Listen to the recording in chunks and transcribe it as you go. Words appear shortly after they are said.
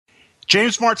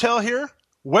James Martell here.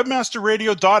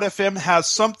 WebmasterRadio.fm has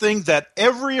something that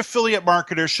every affiliate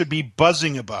marketer should be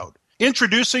buzzing about.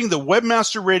 Introducing the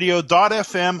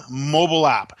WebmasterRadio.fm mobile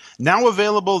app, now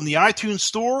available in the iTunes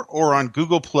Store or on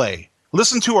Google Play.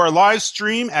 Listen to our live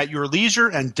stream at your leisure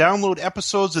and download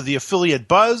episodes of the Affiliate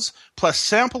Buzz, plus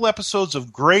sample episodes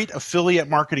of great affiliate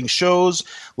marketing shows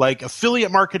like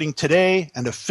Affiliate Marketing Today and